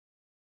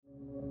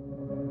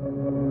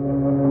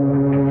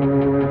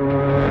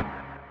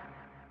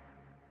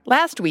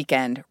Last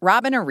weekend,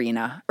 Robin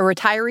Arena, a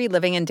retiree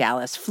living in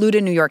Dallas, flew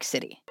to New York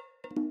City.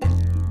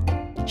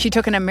 She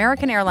took an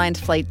American Airlines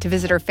flight to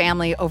visit her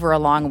family over a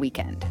long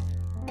weekend.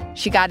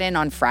 She got in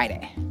on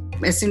Friday.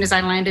 As soon as I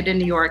landed in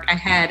New York, I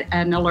had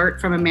an alert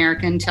from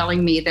American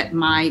telling me that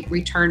my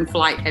return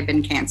flight had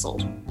been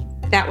canceled.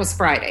 That was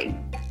Friday,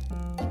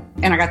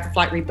 and I got the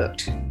flight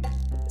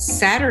rebooked.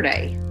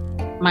 Saturday,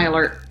 my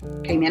alert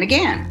came in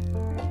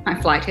again.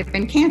 My flight had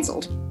been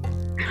canceled.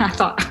 I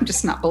thought, I'm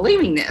just not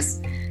believing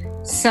this.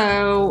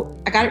 So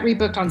I got it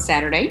rebooked on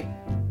Saturday.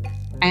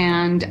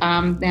 And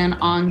then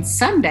on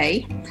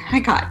Sunday, I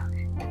got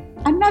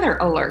another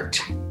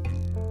alert.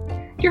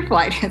 Your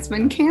flight has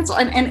been canceled.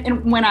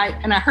 And when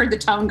I heard the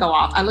tone go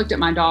off, I looked at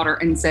my daughter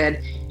and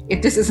said,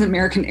 if this is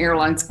American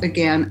Airlines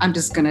again, I'm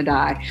just going to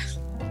die.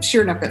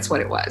 Sure enough, that's what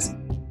it was.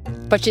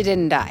 But you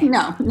didn't die.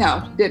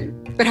 No,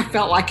 didn't. But I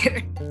felt like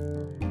it.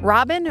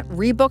 Robin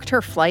rebooked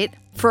her flight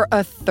for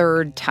a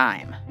third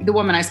time. The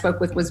woman I spoke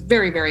with was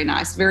very, very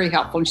nice, very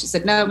helpful. And she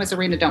said, no, Ms.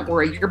 Arena, don't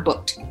worry. You're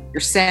booked.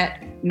 You're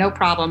set. No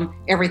problem.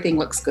 Everything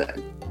looks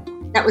good.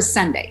 That was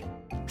Sunday.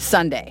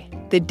 Sunday,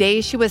 the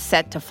day she was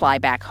set to fly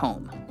back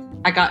home.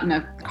 I got in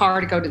a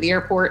car to go to the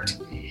airport.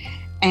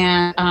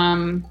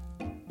 And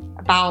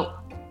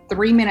about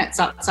 3 minutes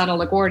outside of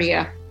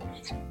LaGuardia,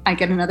 I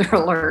get another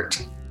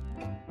alert.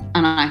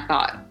 And I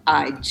thought,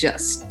 I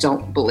just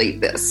don't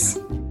believe this.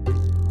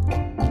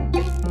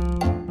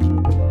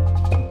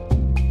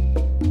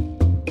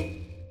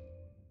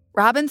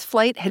 Robin's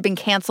flight had been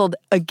canceled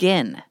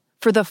again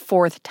for the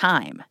fourth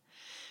time.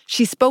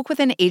 She spoke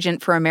with an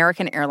agent for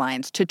American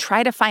Airlines to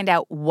try to find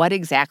out what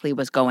exactly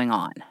was going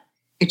on.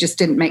 It just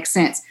didn't make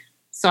sense.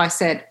 So I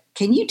said,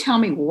 can you tell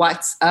me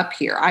what's up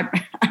here? I'm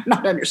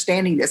not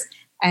understanding this.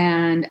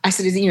 And I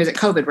said, is it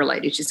COVID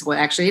related? She said, well,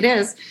 actually it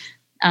is.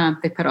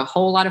 They put a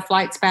whole lot of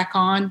flights back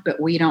on,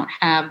 but we don't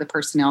have the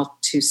personnel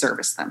to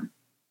service them.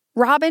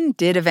 Robin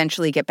did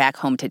eventually get back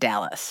home to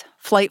Dallas.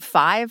 Flight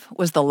 5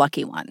 was the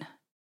lucky one.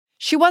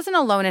 She wasn't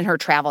alone in her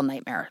travel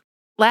nightmare.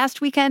 Last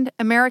weekend,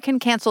 American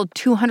canceled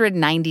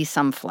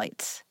 290-some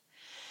flights.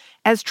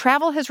 As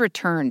travel has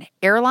returned,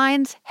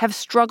 airlines have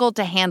struggled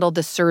to handle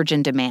the surge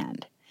in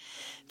demand.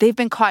 They've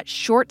been caught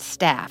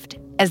short-staffed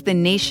as the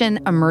nation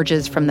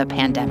emerges from the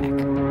pandemic.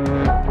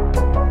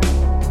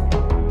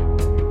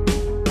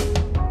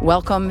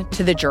 Welcome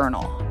to The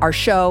Journal, our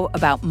show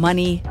about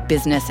money,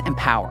 business, and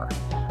power.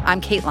 I'm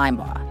Kate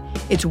Linebaugh.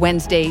 It's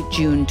Wednesday,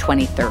 June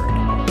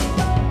 23rd.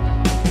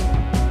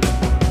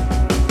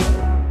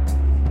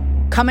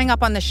 Coming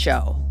up on the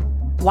show,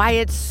 why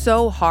it's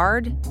so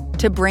hard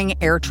to bring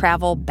air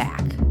travel back.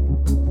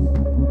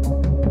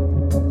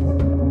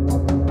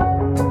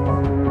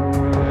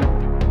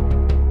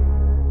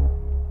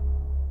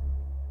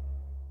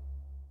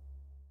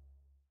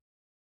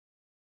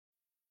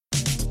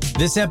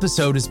 This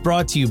episode is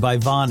brought to you by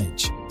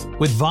Vonage.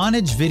 With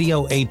Vonage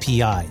Video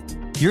API,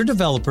 your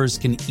developers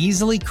can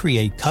easily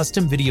create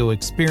custom video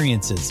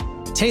experiences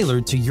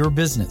tailored to your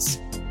business.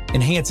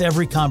 Enhance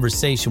every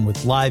conversation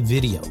with live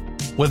video,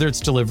 whether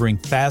it's delivering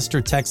faster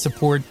tech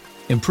support,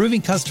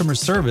 improving customer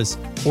service,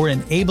 or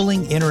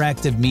enabling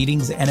interactive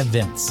meetings and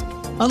events.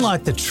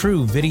 Unlock the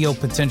true video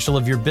potential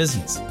of your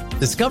business.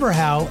 Discover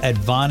how at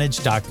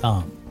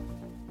Vonage.com.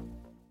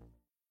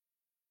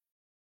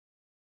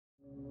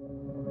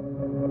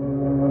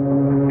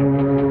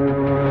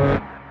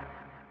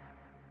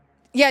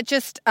 Yeah,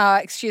 just,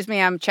 excuse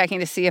me, I'm checking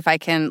to see if I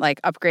can,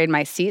 upgrade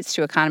my seats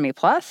to Economy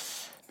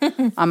Plus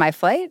on my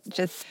flight.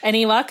 Just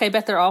any luck? I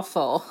bet they're all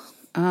full.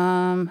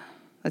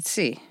 Let's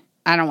see.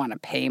 I don't want to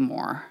pay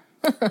more.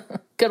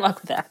 Good luck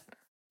with that.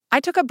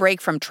 I took a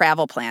break from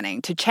travel planning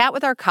to chat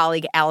with our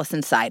colleague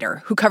Alison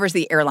Sider, who covers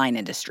the airline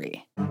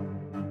industry.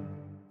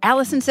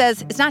 Alison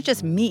says it's not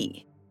just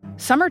me.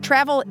 Summer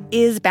travel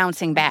is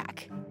bouncing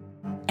back,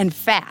 and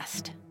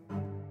fast.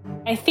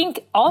 I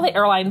think all the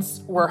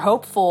airlines were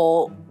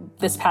hopeful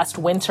this past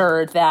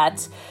winter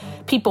that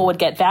people would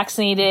get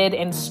vaccinated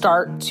and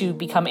start to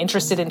become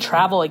interested in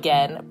travel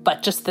again.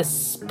 But just the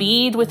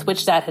speed with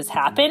which that has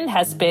happened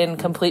has been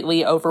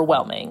completely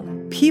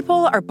overwhelming.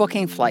 People are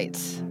booking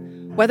flights,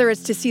 whether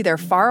it's to see their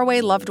faraway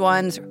loved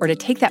ones or to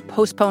take that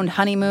postponed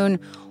honeymoon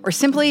or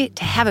simply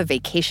to have a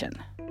vacation.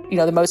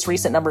 The most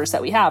recent numbers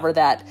that we have are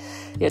that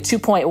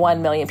 2.1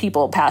 million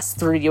people passed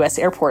through U.S.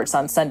 airports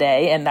on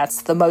Sunday, and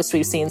that's the most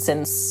we've seen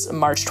since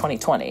March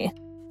 2020.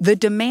 The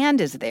demand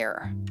is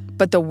there,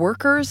 but the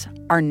workers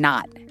are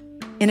not.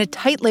 In a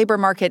tight labor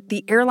market,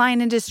 the airline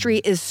industry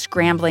is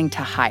scrambling to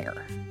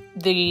hire.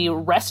 The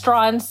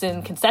restaurants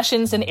and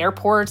concessions and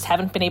airports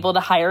haven't been able to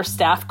hire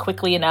staff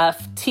quickly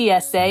enough.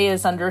 TSA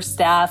is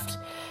understaffed.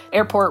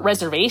 Airport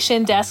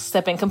reservation desks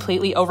have been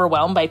completely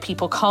overwhelmed by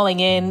people calling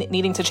in,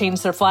 needing to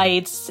change their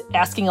flights,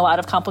 asking a lot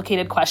of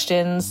complicated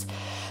questions.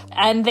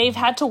 And they've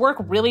had to work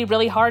really,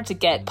 really hard to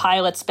get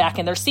pilots back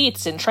in their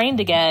seats and trained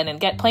again and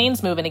get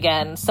planes moving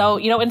again. So,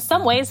 in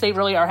some ways, they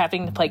really are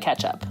having to play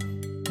catch up.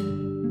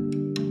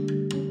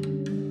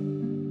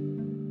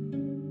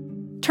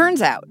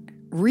 Turns out,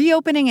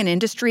 reopening an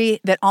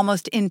industry that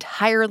almost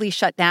entirely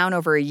shut down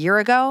over a year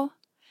ago,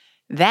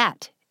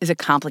 That is a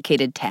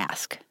complicated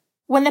task.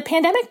 When the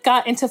pandemic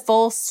got into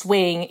full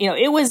swing,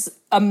 it was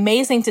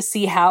amazing to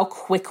see how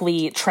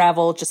quickly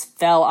travel just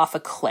fell off a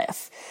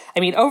cliff. I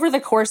mean, over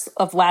the course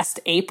of last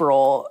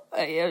April,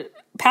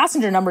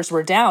 passenger numbers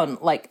were down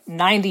like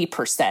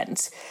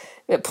 90%.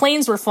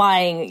 Planes were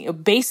flying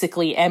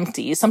basically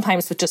empty,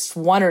 sometimes with just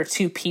one or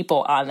two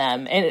people on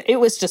them. And it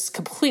was just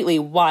completely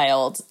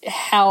wild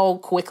how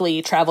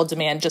quickly travel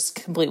demand just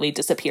completely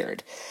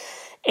disappeared.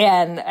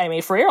 And I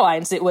mean, for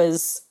airlines, it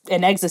was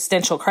an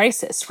existential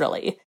crisis,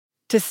 really.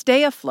 To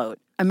stay afloat,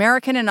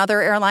 American and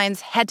other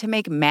airlines had to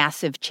make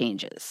massive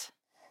changes.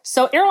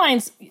 So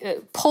airlines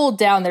pulled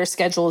down their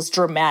schedules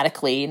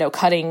dramatically,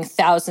 cutting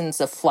thousands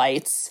of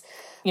flights,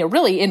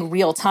 really in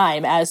real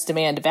time as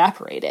demand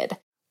evaporated.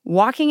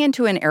 Walking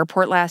into an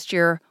airport last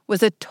year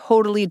was a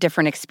totally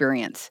different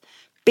experience,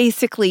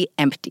 basically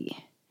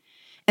empty.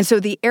 And so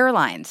the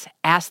airlines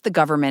asked the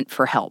government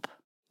for help.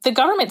 The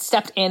government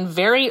stepped in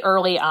very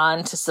early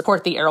on to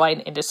support the airline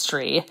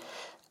industry.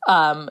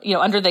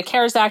 Under the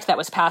CARES Act that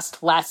was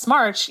passed last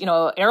March,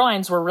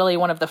 airlines were really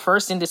one of the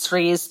first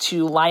industries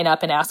to line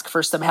up and ask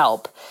for some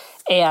help.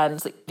 And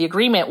the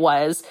agreement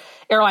was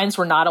airlines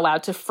were not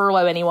allowed to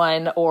furlough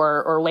anyone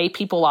or lay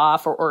people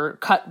off or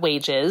cut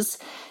wages.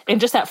 In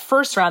just that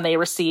first round, they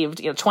received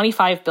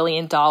 $25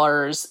 billion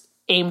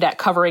aimed at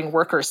covering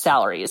workers'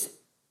 salaries.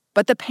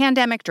 But the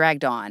pandemic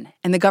dragged on,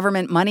 and the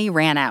government money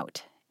ran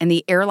out, and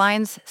the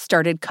airlines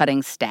started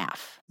cutting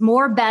staff.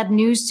 More bad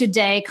news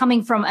today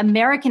coming from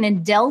American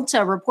and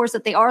Delta reports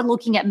that they are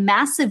looking at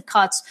massive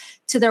cuts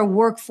to their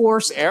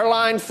workforce.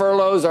 Airline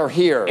furloughs are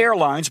here.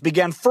 Airlines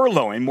began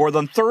furloughing more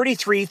than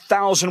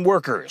 33,000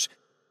 workers.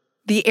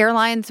 The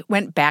airlines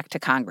went back to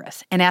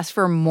Congress and asked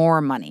for more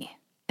money,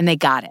 and they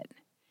got it.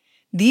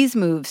 These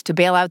moves to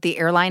bail out the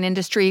airline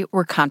industry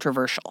were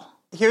controversial.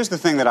 Here's the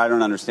thing that I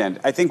don't understand.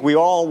 I think we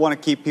all want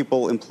to keep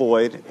people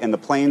employed and the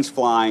planes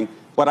flying.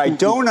 What I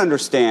don't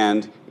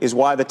understand is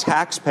why the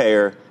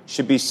taxpayer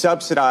should be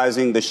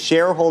subsidizing the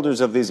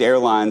shareholders of these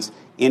airlines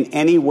in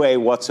any way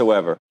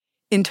whatsoever.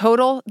 In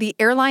total, the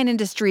airline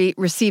industry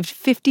received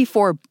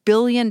 $54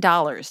 billion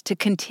to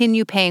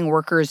continue paying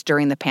workers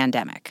during the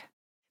pandemic.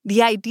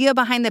 The idea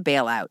behind the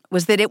bailout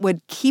was that it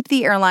would keep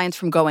the airlines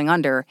from going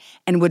under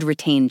and would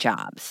retain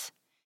jobs.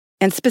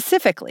 And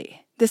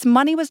specifically, this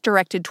money was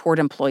directed toward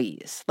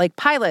employees, like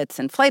pilots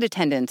and flight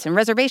attendants and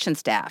reservation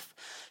staff,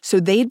 so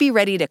they'd be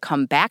ready to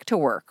come back to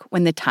work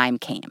when the time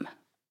came.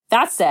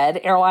 That said,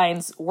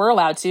 airlines were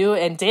allowed to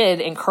and did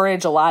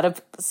encourage a lot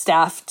of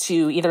staff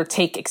to either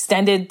take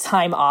extended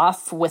time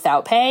off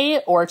without pay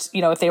or,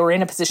 if they were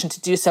in a position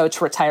to do so,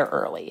 to retire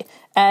early.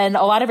 And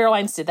a lot of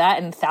airlines did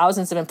that, and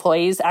thousands of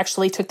employees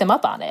actually took them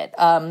up on it.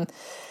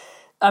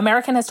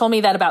 American has told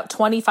me that about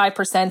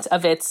 25%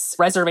 of its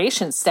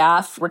reservation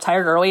staff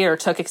retired early or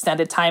took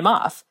extended time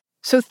off.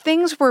 So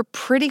things were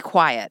pretty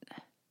quiet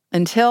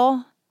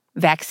until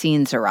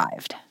vaccines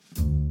arrived.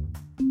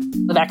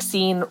 The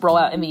vaccine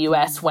rollout in the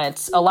U.S.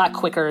 went a lot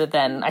quicker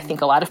than I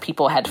think a lot of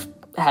people had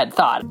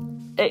thought.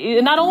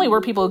 Not only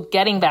were people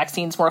getting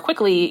vaccines more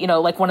quickly,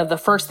 like one of the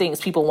first things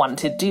people wanted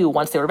to do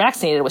once they were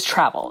vaccinated was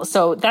travel.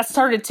 So that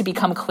started to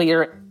become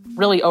clear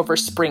really over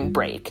spring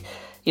break.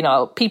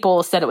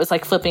 People said it was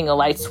like flipping a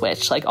light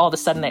switch. Like all of a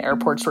sudden the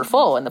airports were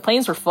full and the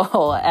planes were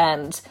full.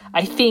 And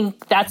I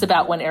think that's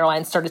about when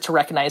airlines started to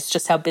recognize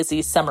just how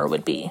busy summer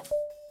would be.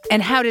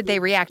 And how did they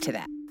react to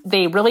that?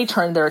 They really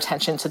turned their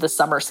attention to the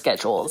summer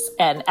schedules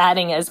and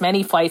adding as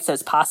many flights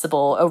as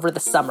possible over the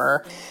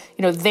summer.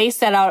 They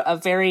set out a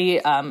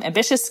very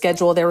ambitious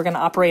schedule. They were going to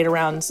operate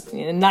around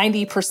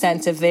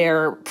 90% of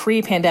their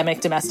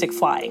pre-pandemic domestic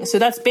flying. So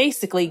that's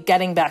basically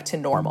getting back to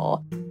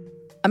normal.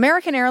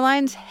 American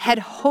Airlines had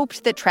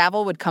hoped that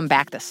travel would come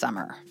back this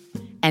summer.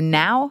 And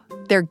now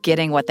they're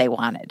getting what they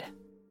wanted.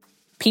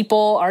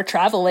 People are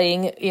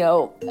traveling,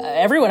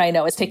 everyone I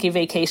know is taking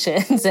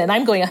vacations and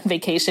I'm going on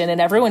vacation and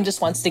everyone just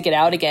wants to get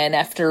out again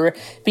after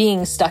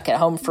being stuck at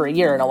home for a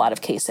year in a lot of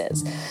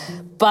cases.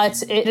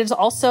 But it is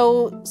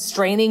also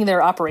straining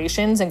their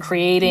operations and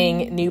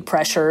creating new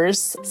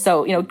pressures.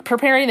 So,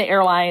 preparing the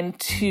airline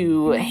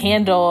to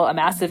handle a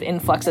massive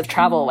influx of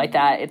travel like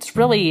that, it's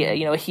really,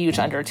 a huge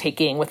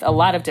undertaking with a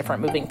lot of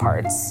different moving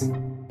parts.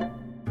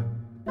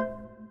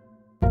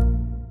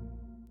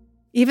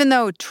 Even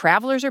though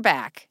travelers are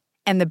back,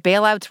 and the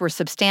bailouts were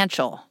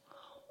substantial,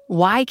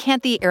 why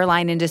can't the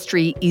airline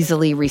industry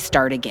easily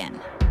restart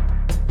again?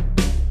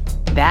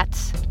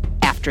 That's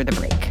after the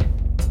break.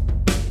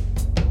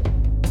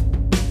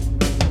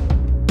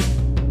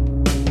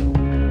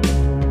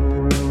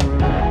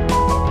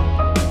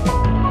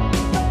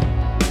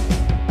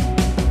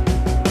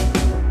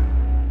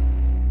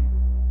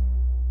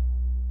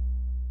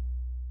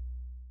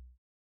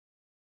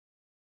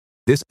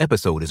 This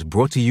episode is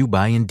brought to you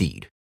by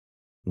Indeed.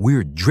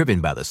 We're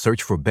driven by the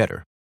search for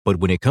better, but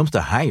when it comes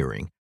to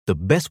hiring, the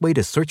best way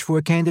to search for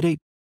a candidate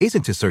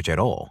isn't to search at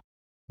all.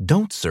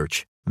 Don't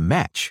search,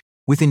 match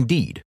with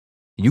Indeed.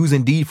 Use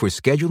Indeed for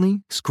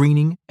scheduling,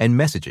 screening, and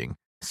messaging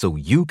so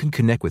you can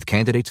connect with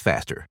candidates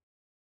faster.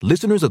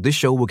 Listeners of this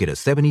show will get a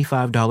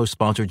 $75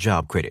 sponsored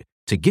job credit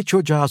to get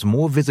your jobs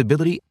more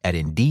visibility at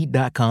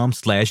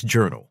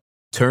Indeed.com/journal.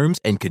 Terms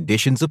and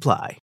conditions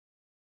apply.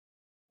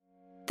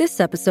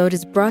 This episode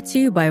is brought to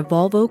you by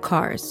Volvo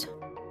Cars.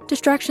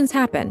 Distractions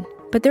happen,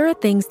 but there are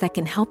things that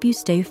can help you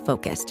stay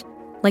focused,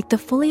 like the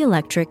fully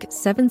electric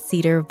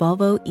 7-seater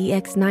Volvo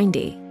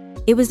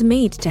EX90. It was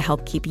made to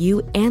help keep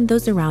you and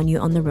those around you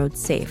on the road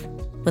safe,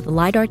 with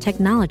LiDAR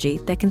technology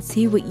that can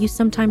see what you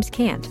sometimes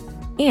can't,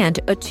 and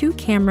a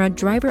 2-camera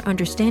driver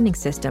understanding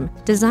system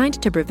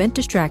designed to prevent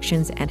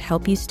distractions and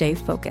help you stay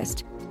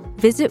focused.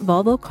 Visit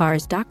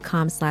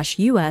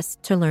volvocars.com/US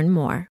to learn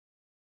more.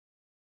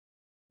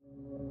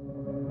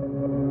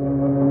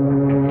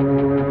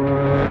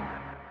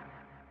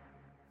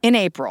 In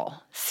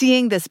April,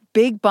 seeing this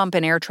big bump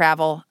in air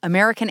travel,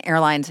 American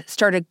Airlines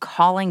started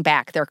calling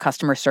back their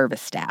customer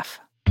service staff.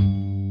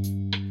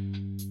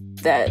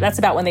 That's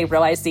about when they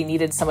realized they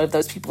needed some of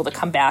those people to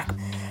come back,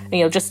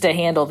 just to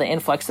handle the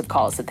influx of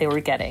calls that they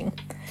were getting.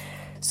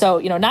 So,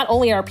 not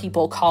only are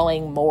people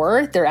calling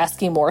more, they're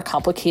asking more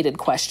complicated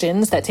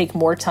questions that take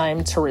more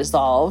time to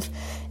resolve.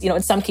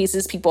 In some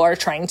cases, people are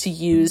trying to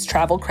use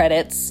travel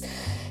credits,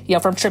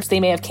 from trips they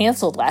may have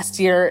canceled last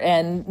year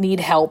and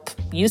need help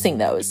using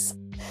those.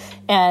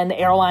 And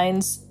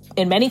airlines,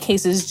 in many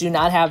cases, do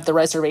not have the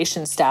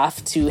reservation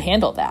staff to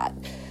handle that.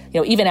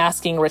 Even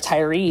asking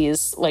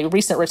retirees, like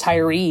recent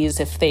retirees,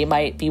 if they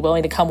might be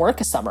willing to come work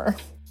a summer.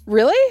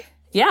 Really?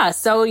 Yeah.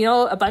 So,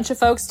 a bunch of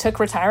folks took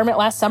retirement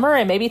last summer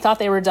and maybe thought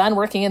they were done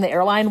working in the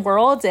airline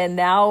world. And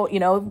now,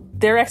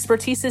 their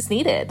expertise is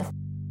needed.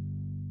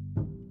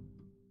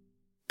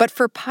 But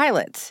for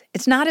pilots,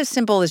 it's not as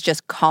simple as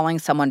just calling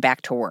someone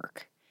back to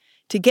work.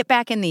 To get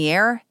back in the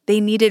air, they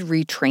needed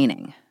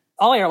retraining.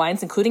 All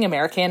airlines, including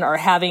American, are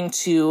having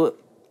to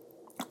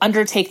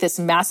undertake this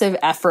massive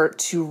effort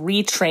to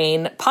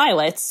retrain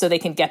pilots so they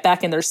can get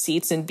back in their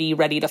seats and be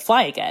ready to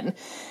fly again.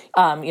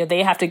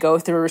 They have to go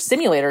through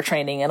simulator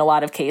training in a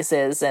lot of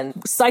cases, and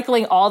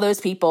cycling all those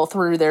people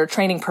through their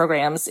training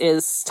programs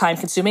is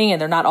time-consuming,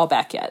 and they're not all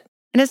back yet.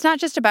 And it's not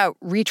just about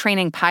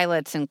retraining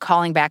pilots and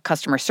calling back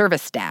customer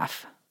service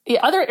staff.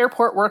 Other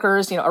airport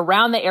workers,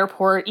 around the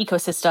airport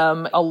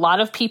ecosystem, a lot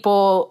of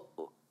people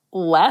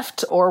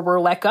left or were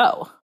let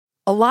go.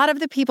 A lot of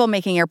the people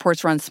making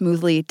airports run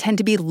smoothly tend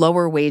to be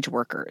lower wage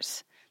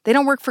workers. They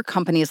don't work for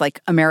companies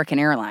like American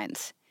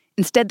Airlines.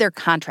 Instead, they're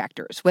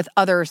contractors with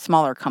other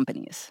smaller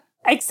companies.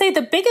 I'd say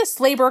the biggest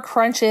labor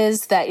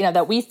crunches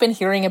that we've been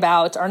hearing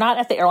about are not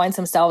at the airlines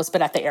themselves,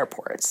 but at the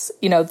airports.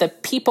 The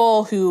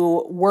people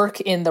who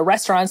work in the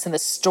restaurants and the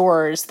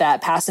stores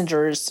that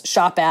passengers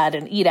shop at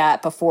and eat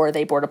at before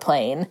they board a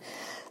plane.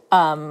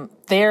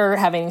 They're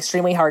having an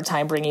extremely hard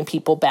time bringing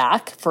people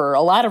back for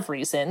a lot of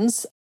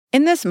reasons.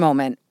 In this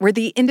moment, where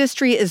the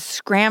industry is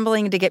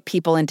scrambling to get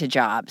people into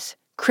jobs,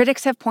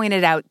 critics have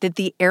pointed out that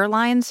the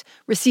airlines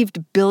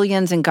received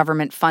billions in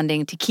government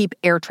funding to keep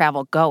air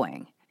travel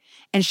going,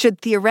 and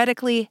should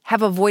theoretically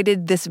have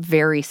avoided this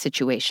very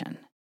situation.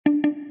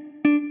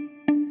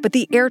 But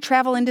the air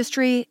travel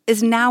industry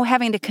is now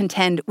having to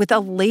contend with a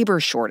labor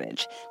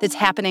shortage that's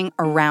happening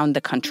around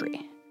the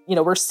country.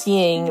 We're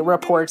seeing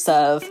reports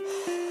of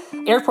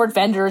airport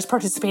vendors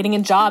participating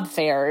in job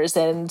fairs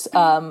and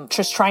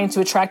just trying to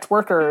attract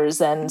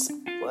workers. And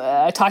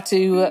I talked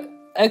to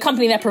a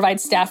company that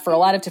provides staff for a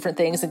lot of different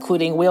things,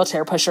 including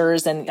wheelchair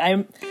pushers. And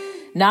I'm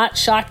not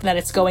shocked that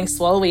it's going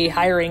slowly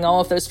hiring all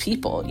of those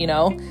people,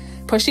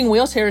 Pushing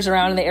wheelchairs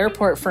around in the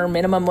airport for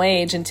minimum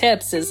wage and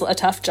tips is a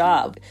tough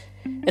job,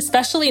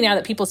 especially now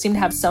that people seem to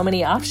have so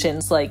many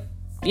options. I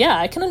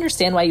can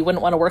understand why you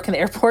wouldn't want to work in the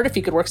airport if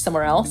you could work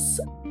somewhere else.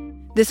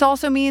 This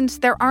also means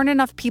there aren't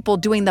enough people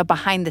doing the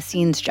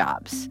behind-the-scenes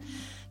jobs,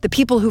 the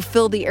people who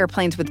fill the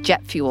airplanes with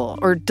jet fuel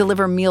or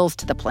deliver meals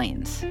to the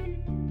planes.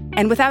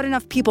 And without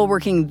enough people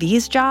working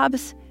these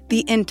jobs,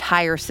 the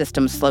entire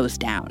system slows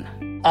down.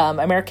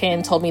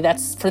 American told me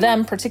that's, for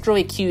them,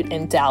 particularly acute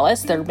in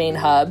Dallas, their main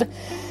hub.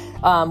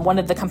 One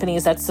of the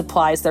companies that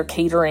supplies their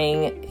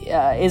catering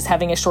is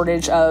having a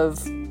shortage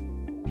of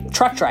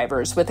truck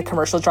drivers with a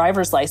commercial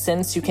driver's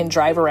license who can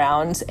drive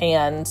around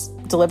and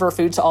deliver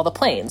food to all the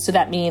planes. So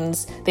that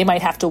means they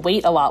might have to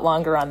wait a lot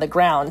longer on the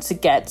ground to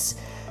get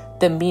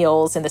the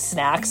meals and the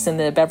snacks and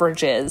the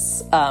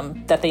beverages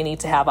that they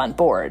need to have on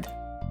board.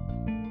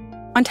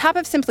 On top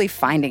of simply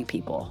finding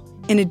people,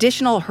 an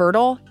additional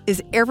hurdle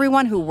is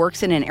everyone who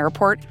works in an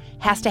airport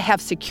has to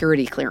have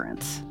security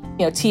clearance.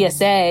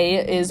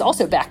 TSA is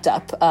also backed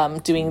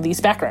up doing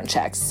these background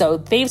checks. So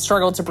they've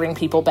struggled to bring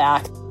people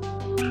back.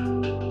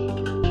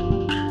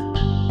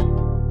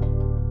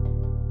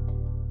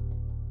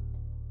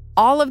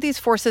 All of these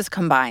forces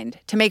combined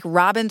to make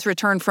Robin's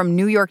return from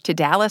New York to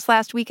Dallas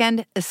last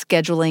weekend a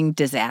scheduling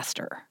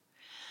disaster.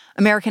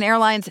 American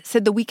Airlines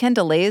said the weekend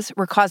delays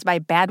were caused by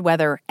bad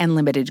weather and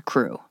limited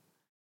crew.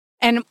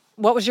 And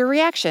what was your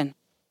reaction?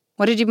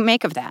 What did you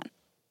make of that?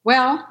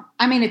 Well,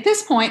 at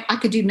this point, I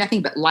could do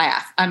nothing but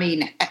laugh.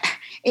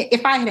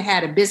 If I had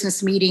had a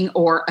business meeting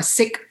or a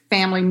sick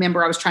family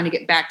member I was trying to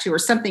get back to or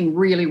something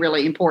really,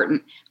 really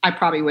important, I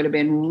probably would have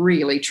been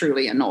really,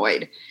 truly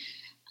annoyed.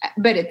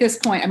 But at this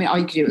point, I mean, all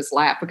you could do is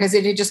laugh because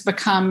it had just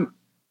become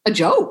a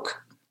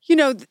joke. You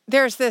know,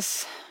 there's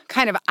this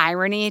kind of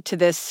irony to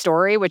this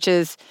story, which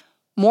is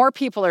more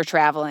people are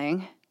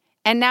traveling,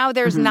 and now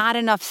there's not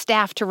enough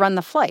staff to run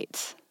the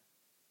flights.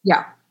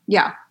 Yeah.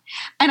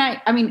 And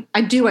I mean,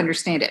 I do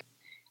understand it.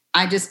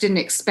 I just didn't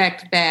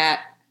expect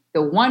that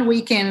the one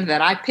weekend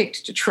that I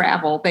picked to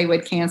travel, they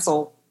would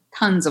cancel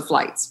tons of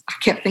flights. I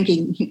kept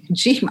thinking,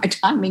 gee, my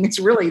timing is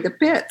really the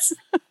pits.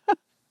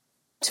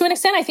 To an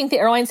extent, I think the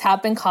airlines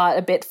have been caught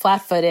a bit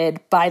flat-footed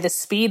by the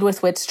speed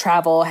with which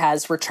travel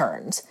has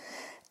returned.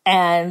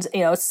 And,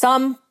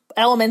 some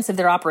elements of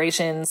their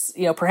operations,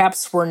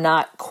 perhaps were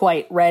not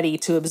quite ready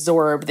to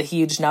absorb the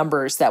huge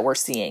numbers that we're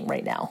seeing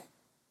right now.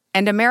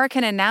 And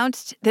American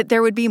announced that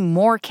there would be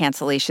more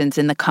cancellations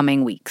in the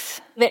coming weeks.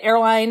 The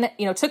airline,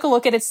 took a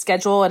look at its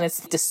schedule and it's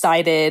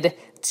decided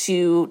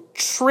to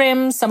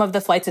trim some of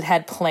the flights it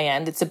had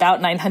planned. It's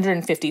about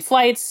 950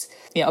 flights,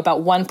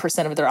 about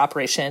 1% of their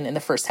operation in the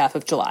first half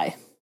of July.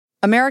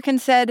 American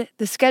said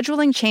the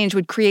scheduling change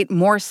would create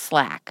more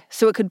slack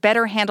so it could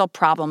better handle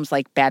problems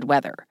like bad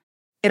weather.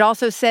 It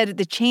also said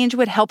the change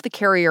would help the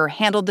carrier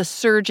handle the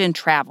surge in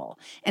travel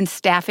and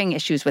staffing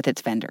issues with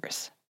its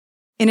vendors.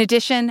 In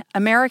addition,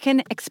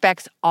 American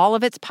expects all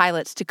of its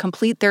pilots to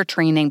complete their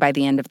training by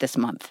the end of this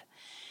month.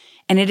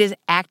 And it is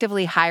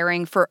actively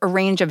hiring for a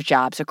range of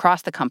jobs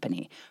across the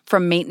company,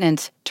 from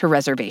maintenance to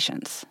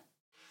reservations.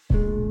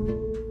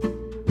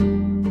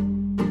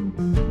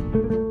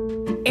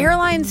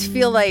 Airlines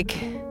feel like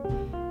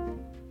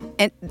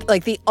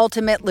the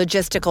ultimate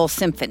logistical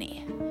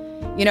symphony.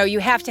 You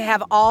have to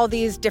have all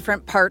these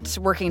different parts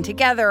working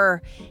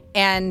together,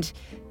 and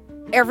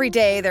every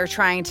day they're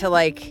trying to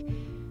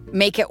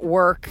make it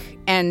work,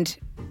 and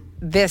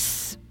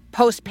this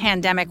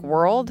post-pandemic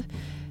world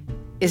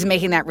is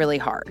making that really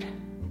hard.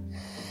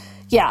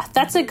 Yeah,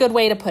 that's a good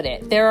way to put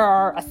it. There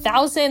are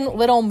 1,000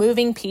 little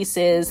moving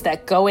pieces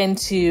that go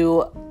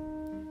into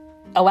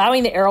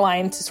allowing the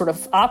airline to sort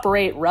of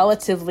operate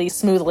relatively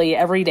smoothly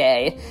every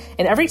day.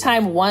 And every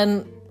time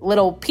one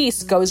little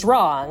piece goes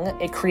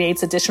wrong, it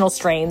creates additional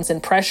strains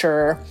and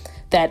pressure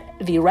that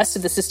the rest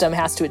of the system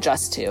has to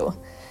adjust to.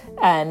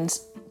 And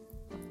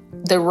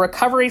the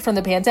recovery from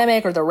the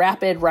pandemic or the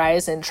rapid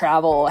rise in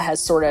travel has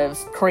sort of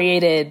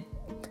created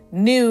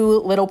new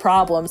little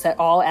problems that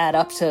all add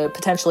up to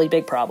potentially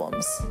big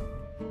problems.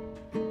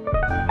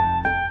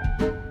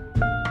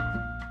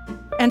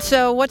 And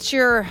so what's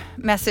your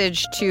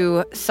message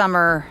to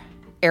summer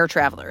air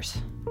travelers?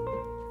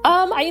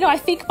 I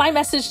think my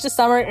message to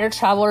summer air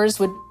travelers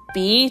would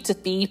be to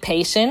be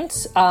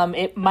patient.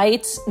 It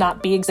might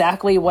not be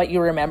exactly what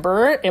you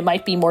remember. It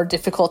might be more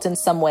difficult in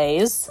some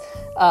ways.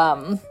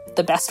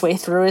 The best way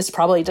through is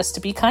probably just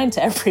to be kind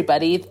to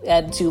everybody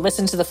and to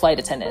listen to the flight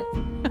attendant.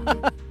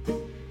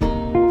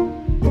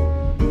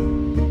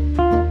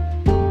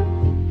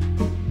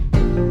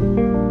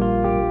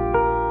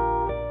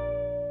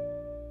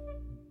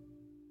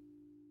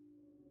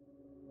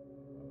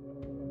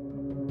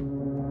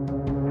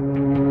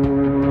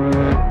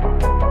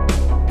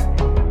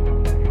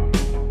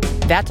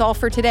 That's all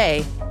for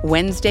today,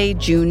 Wednesday,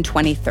 June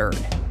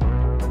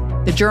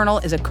 23rd. The Journal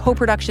is a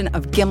co-production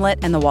of Gimlet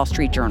and The Wall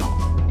Street Journal.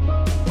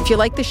 If you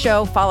like the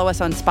show, follow us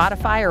on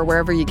Spotify or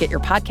wherever you get your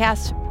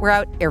podcasts. We're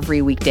out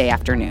every weekday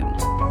afternoon.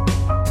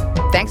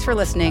 Thanks for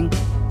listening.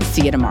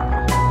 See you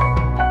tomorrow.